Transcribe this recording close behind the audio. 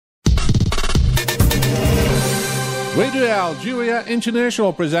Radio Algeria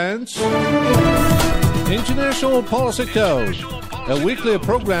International presents International Policy Code, a weekly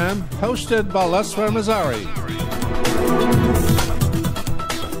program hosted by Lasfer Mazzari.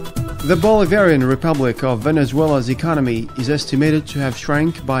 The Bolivarian Republic of Venezuela's economy is estimated to have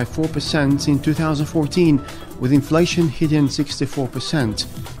shrunk by 4% in 2014, with inflation hitting 64%.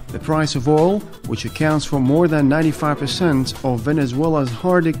 The price of oil, which accounts for more than 95% of Venezuela's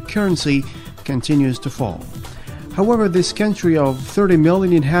hard currency, continues to fall. However, this country of 30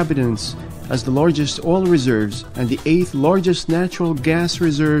 million inhabitants has the largest oil reserves and the 8th largest natural gas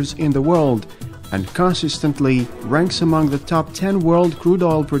reserves in the world, and consistently ranks among the top 10 world crude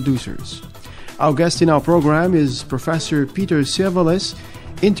oil producers. Our guest in our program is Professor Peter Siavelis,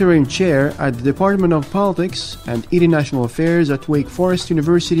 interim chair at the Department of Politics and International Affairs at Wake Forest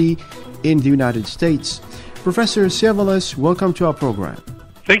University in the United States. Professor Siavelis, welcome to our program.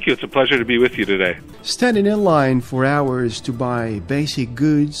 Thank you. It's a pleasure to be with you today. Standing in line for hours to buy basic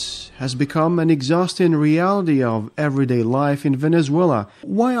goods has become an exhausting reality of everyday life in Venezuela.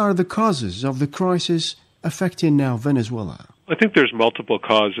 Why are the causes of the crisis affecting now Venezuela? I think there's multiple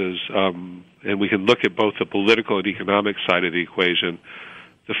causes, and we can look at both the political and economic side of the equation.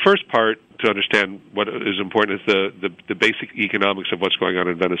 The first part to understand what is important is the basic economics of what's going on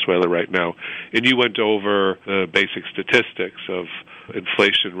in Venezuela right now. And you went over the basic statistics of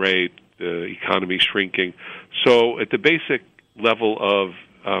inflation rate, the economy shrinking. So at the basic level of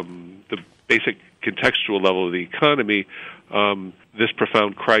the basic contextual level of the economy, this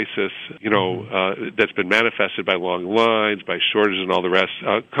profound crisis, that's been manifested by long lines, by shortages and all the rest,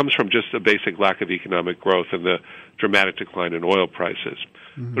 comes from just a basic lack of economic growth and the dramatic decline in oil prices.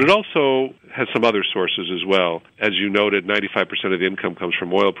 Mm-hmm. But it also has some other sources as well. As you noted, 95% of the income comes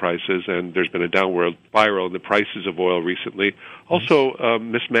from oil prices, and there's been a downward spiral in the prices of oil recently. Also,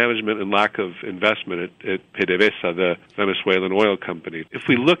 mismanagement and lack of investment at PDVSA, the Venezuelan oil company. If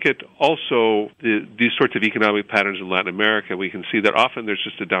we look at also these sorts of economic patterns in Latin America, we can see that often there's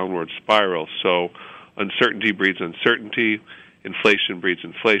just a downward spiral. So uncertainty breeds uncertainty, inflation breeds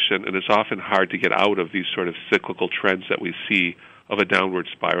inflation, and it's often hard to get out of these sort of cyclical trends that we see of a downward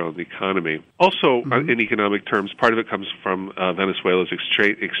spiral in the economy. Also, in economic terms, part of it comes from Venezuela's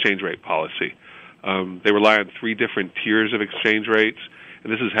exchange rate policy. They rely on 3 different tiers of exchange rates,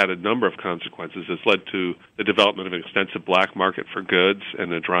 and this has had a number of consequences. It's led to the development of an extensive black market for goods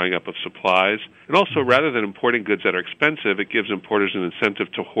and the drying up of supplies. And also, rather than importing goods that are expensive, it gives importers an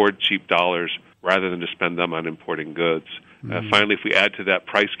incentive to hoard cheap dollars rather than to spend them on importing goods. Finally, if we add to that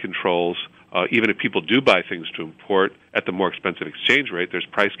price controls, even if people do buy things to import at the more expensive exchange rate, there's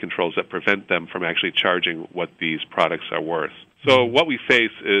price controls that prevent them from actually charging what these products are worth. So what we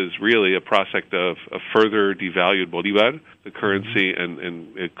face is really a prospect of a further devalued Bolivar, the currency,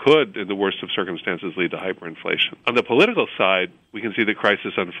 and it could, in the worst of circumstances, lead to hyperinflation. On the political side, we can see the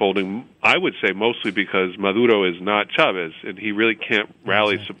crisis unfolding, I would say, mostly because Maduro is not Chavez, and he really can't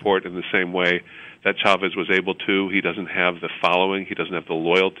rally support in the same way that Chavez was able to. He doesn't have the following. He doesn't have the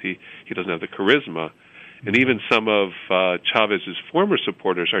loyalty. He doesn't have the charisma. And even some of Chavez's former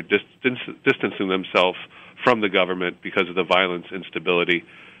supporters are distancing themselves from the government because of the violence, instability,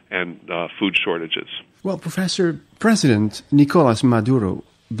 and food shortages. Well, Professor, President Nicolas Maduro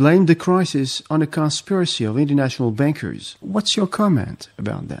blamed the crisis on a conspiracy of international bankers. What's your comment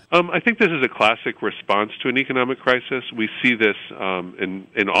about that? I think this is a classic response to an economic crisis. We see this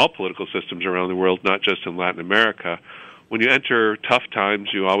in all political systems around the world, not just in Latin America. When you enter tough times,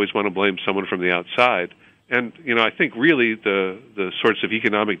 you always want to blame someone from the outside. And, I think really the sorts of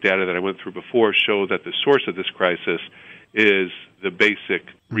economic data that I went through before show that the source of this crisis is the basic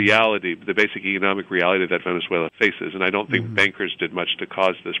reality, the basic economic reality that Venezuela faces. And I don't think bankers did much to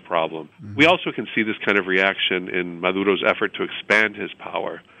cause this problem. We also can see this kind of reaction in Maduro's effort to expand his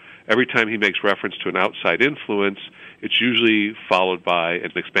power. Every time he makes reference to an outside influence, it's usually followed by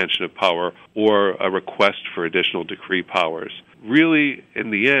an expansion of power or a request for additional decree powers. Really,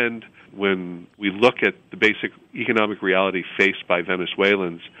 in the end, when we look at the basic economic reality faced by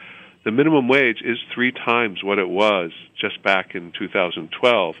Venezuelans, the minimum wage is 3 times what it was just back in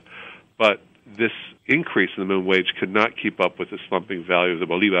 2012. But this increase in the minimum wage could not keep up with the slumping value of the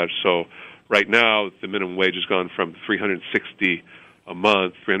Bolivar. So right now, the minimum wage has gone from $360 a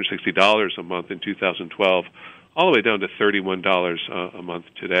month in 2012, all the way down to $31 a month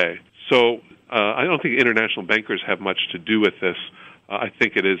today. So I don't think international bankers have much to do with this. I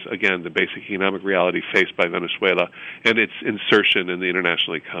think it is, again, the basic economic reality faced by Venezuela and its insertion in the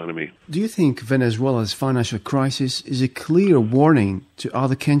international economy. Do you think Venezuela's financial crisis is a clear warning to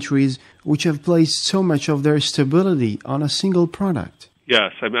other countries which have placed so much of their stability on a single product?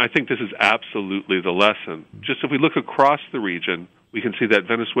 Yes, I mean, I think this is absolutely the lesson. Just if we look across the region, we can see that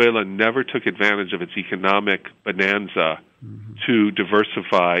Venezuela never took advantage of its economic bonanza to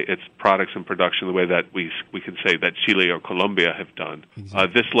diversify its products and production the way that we can say that Chile or Colombia have done.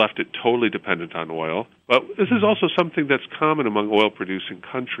 Exactly. This left it totally dependent on oil. But this is also something that's common among oil-producing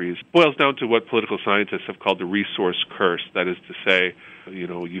countries. It boils down to what political scientists have called the resource curse. That is to say,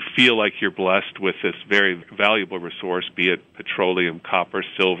 you feel like you're blessed with this very valuable resource, be it petroleum, copper,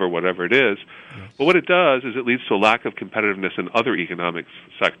 silver, whatever it is. Yes. But what it does is it leads to a lack of competitiveness in other economic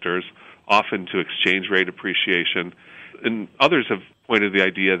sectors, often to exchange rate appreciation. And others have pointed the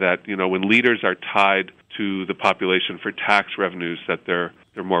idea that, when leaders are tied to the population for tax revenues, that they're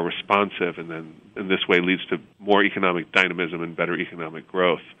more responsive, and then in this way leads to more economic dynamism and better economic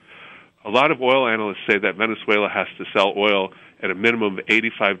growth. A lot of oil analysts say that Venezuela has to sell oil at a minimum of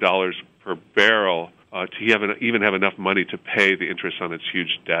 $85 per barrel to even have enough money to pay the interest on its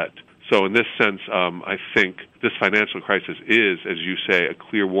huge debt. So in this sense, I think this financial crisis is, as you say, a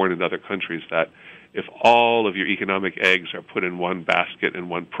clear warning to other countries that if all of your economic eggs are put in one basket and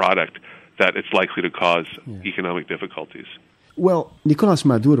one product, that it's likely to cause economic difficulties. Well, Nicolas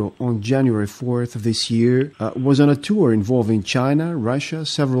Maduro, on January 4th of this year, was on a tour involving China, Russia,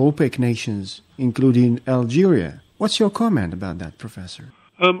 several OPEC nations, including Algeria. What's your comment about that, Professor?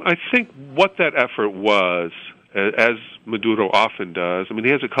 I think what that effort was, as Maduro often does, he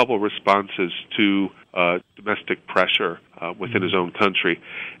has a couple of responses to domestic pressure within his own country.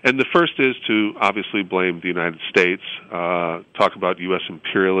 And the first is to obviously blame the United States, talk about U.S.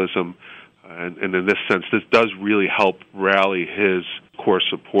 imperialism, and in this sense, this does really help rally his core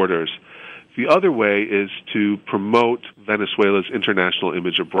supporters. The other way is to promote Venezuela's international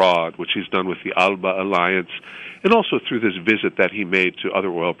image abroad, which he's done with the ALBA alliance, and also through this visit that he made to other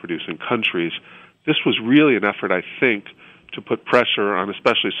oil-producing countries. This was really an effort, I think, to put pressure on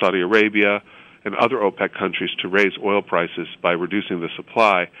especially Saudi Arabia and other OPEC countries to raise oil prices by reducing the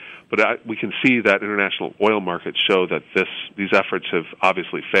supply. But we can see that international oil markets show that these efforts have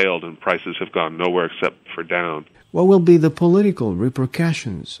obviously failed and prices have gone nowhere except for down. What will be the political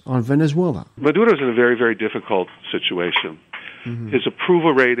repercussions on Venezuela? Maduro's in a very, very difficult situation. His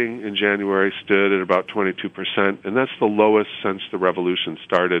approval rating in January stood at about 22%, and that's the lowest since the revolution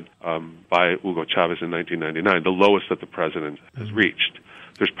started by Hugo Chavez in 1999, the lowest that the president has reached.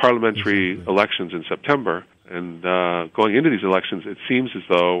 There's parliamentary elections in September, and going into these elections, it seems as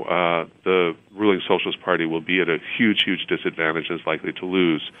though the ruling Socialist Party will be at a huge, huge disadvantage and is likely to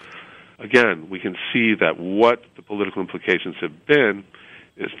lose. Again, we can see that what the political implications have been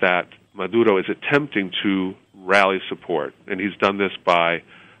is that Maduro is attempting to rally support, and he's done this by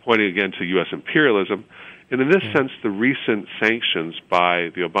pointing again to U.S. imperialism. And in this sense, the recent sanctions by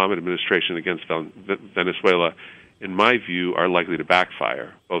the Obama administration against Venezuela, in my view, are likely to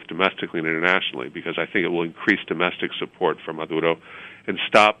backfire, both domestically and internationally, because I think it will increase domestic support for Maduro and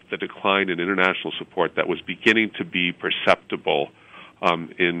stop the decline in international support that was beginning to be perceptible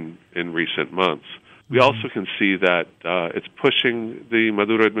in recent months. We also can see that it's pushing the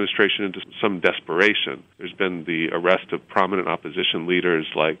Maduro administration into some desperation. There's been the arrest of prominent opposition leaders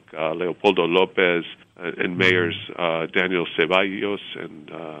like Leopoldo Lopez and mayors Daniel Ceballos and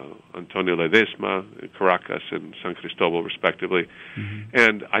Antonio Ledesma in Caracas and San Cristobal, respectively.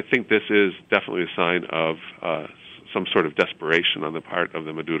 And I think this is definitely a sign of some sort of desperation on the part of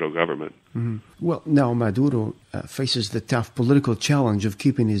the Maduro government. Well, now Maduro faces the tough political challenge of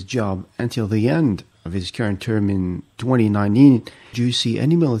keeping his job until the end of his current term in 2019. Do you see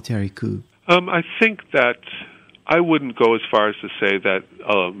any military coup? I think that I wouldn't go as far as to say that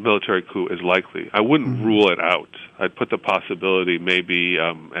a military coup is likely. I wouldn't rule it out. I'd put the possibility maybe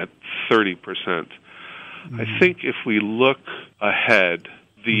at 30%. I think if we look ahead,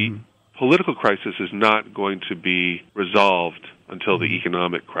 the political crisis is not going to be resolved until the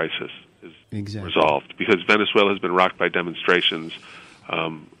economic crisis is resolved, because Venezuela has been rocked by demonstrations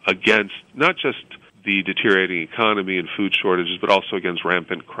against not just the deteriorating economy and food shortages, but also against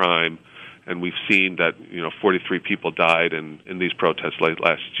rampant crime. And we've seen that 43 people died in these protests late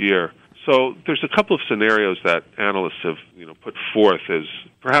last year. So there's a couple of scenarios that analysts have put forth as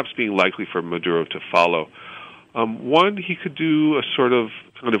perhaps being likely for Maduro to follow. One, he could do a sort of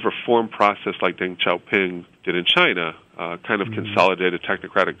kind of reform process like Deng Xiaoping did in China, kind of consolidate a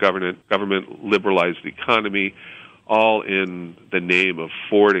technocratic government, liberalize the economy, all in the name of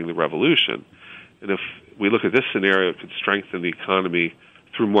forwarding the revolution. And if we look at this scenario, it could strengthen the economy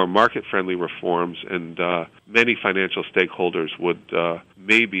through more market-friendly reforms, and many financial stakeholders would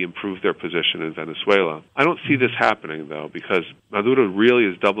maybe improve their position in Venezuela. I don't see this happening, though, because Maduro really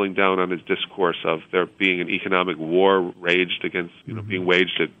is doubling down on his discourse of there being an economic war raged against, being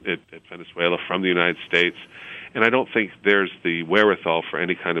waged at Venezuela from the United States. And I don't think there's the wherewithal for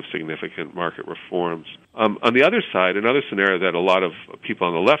any kind of significant market reforms. On the other side, another scenario that a lot of people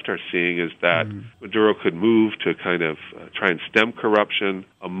on the left are seeing is that Maduro could move to kind of try and stem corruption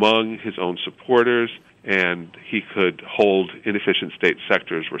among his own supporters, and he could hold inefficient state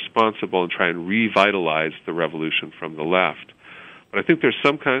sectors responsible and try and revitalize the revolution from the left. But I think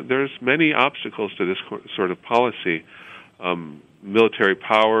there's many obstacles to this sort of policy. Military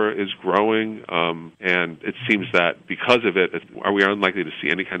power is growing, and it seems that because of it, we are unlikely to see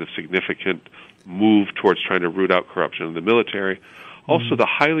any kind of significant move towards trying to root out corruption in the military. Also, the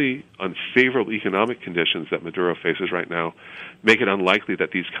highly unfavorable economic conditions that Maduro faces right now make it unlikely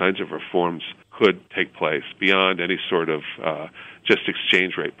that these kinds of reforms could take place beyond any sort of just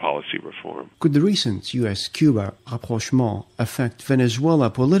exchange rate policy reform. Could the recent U.S.-Cuba rapprochement affect Venezuela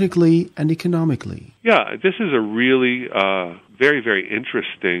politically and economically? Yeah, this is a really very, very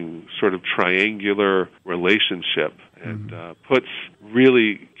interesting sort of triangular relationship, and puts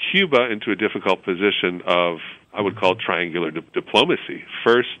really Cuba into a difficult position of, I would call, triangular diplomacy.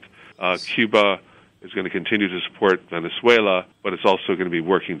 First, Cuba is going to continue to support Venezuela, but it's also going to be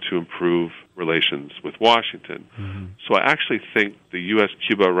working to improve relations with Washington. So I actually think the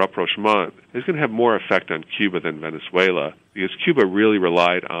U.S.-Cuba rapprochement is going to have more effect on Cuba than Venezuela, because Cuba really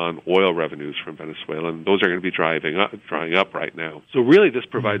relied on oil revenues from Venezuela, and those are going to be drying up right now. So really this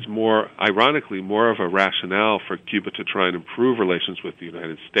provides ironically, more of a rationale for Cuba to try and improve relations with the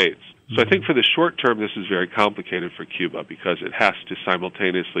United States. So I think for the short term, this is very complicated for Cuba because it has to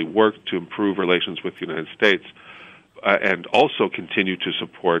simultaneously work to improve relations with the United States and also continue to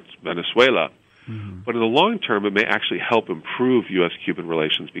support Venezuela. But in the long term, it may actually help improve U.S.-Cuban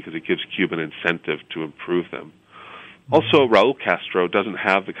relations because it gives Cuba an incentive to improve them. Also, Raul Castro doesn't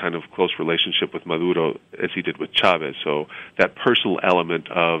have the kind of close relationship with Maduro as he did with Chavez, so that personal element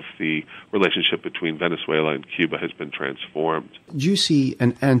of the relationship between Venezuela and Cuba has been transformed. Do you see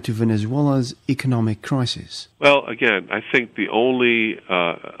an end to Venezuela's economic crisis? Well, again, I think the only,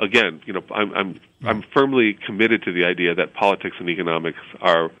 I'm firmly committed to the idea that politics and economics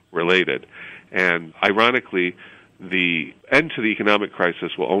are related. And ironically, the end to the economic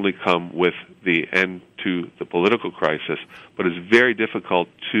crisis will only come with the end to the political crisis, but it's very difficult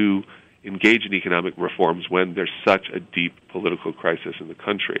to engage in economic reforms when there's such a deep political crisis in the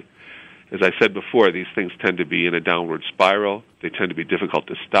country. As I said before, these things tend to be in a downward spiral. They tend to be difficult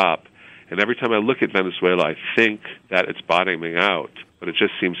to stop. And every time I look at Venezuela, I think that it's bottoming out, but it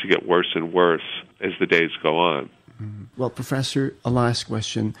just seems to get worse and worse as the days go on. Well, Professor, a last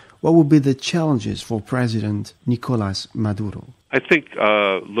question. What would be the challenges for President Nicolás Maduro? I think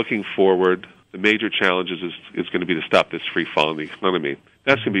looking forward, the major challenge is going to be to stop this free fall in the economy.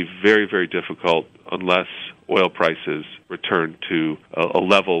 That's going to be very, very difficult unless oil prices return to a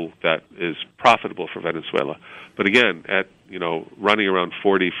level that is profitable for Venezuela. But again, at running around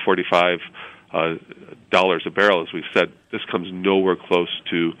 $40, $45 a barrel, as we've said, this comes nowhere close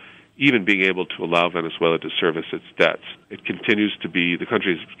to even being able to allow Venezuela to service its debts. The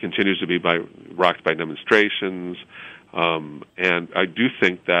country continues to be rocked by demonstrations, and I do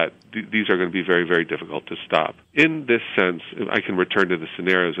think that these are going to be very, very difficult to stop. In this sense, I can return to the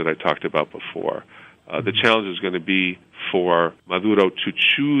scenarios that I talked about before. The challenge is going to be for Maduro to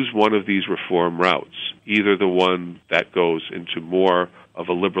choose one of these reform routes, either the one that goes into more of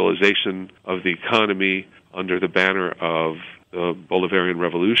a liberalization of the economy under the banner of the Bolivarian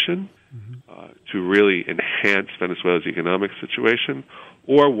Revolution to really enhance Venezuela's economic situation,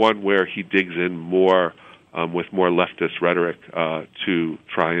 or one where he digs in more with more leftist rhetoric to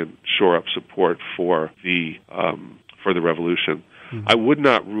try and shore up support for the revolution. I would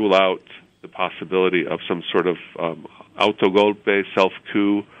not rule out the possibility of some sort of autogolpe,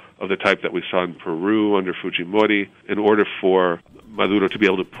 self-coup of the type that we saw in Peru under Fujimori, in order for Maduro to be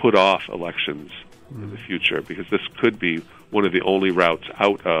able to put off elections in the future, because this could be one of the only routes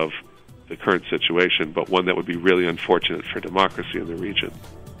out of the current situation, but one that would be really unfortunate for democracy in the region.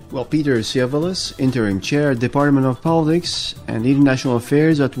 Well, Peter Siavelis, Interim Chair, Department of Politics and International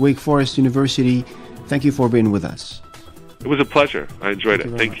Affairs at Wake Forest University, thank you for being with us. It was a pleasure. I enjoyed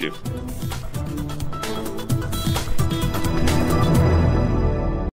it. Thank you.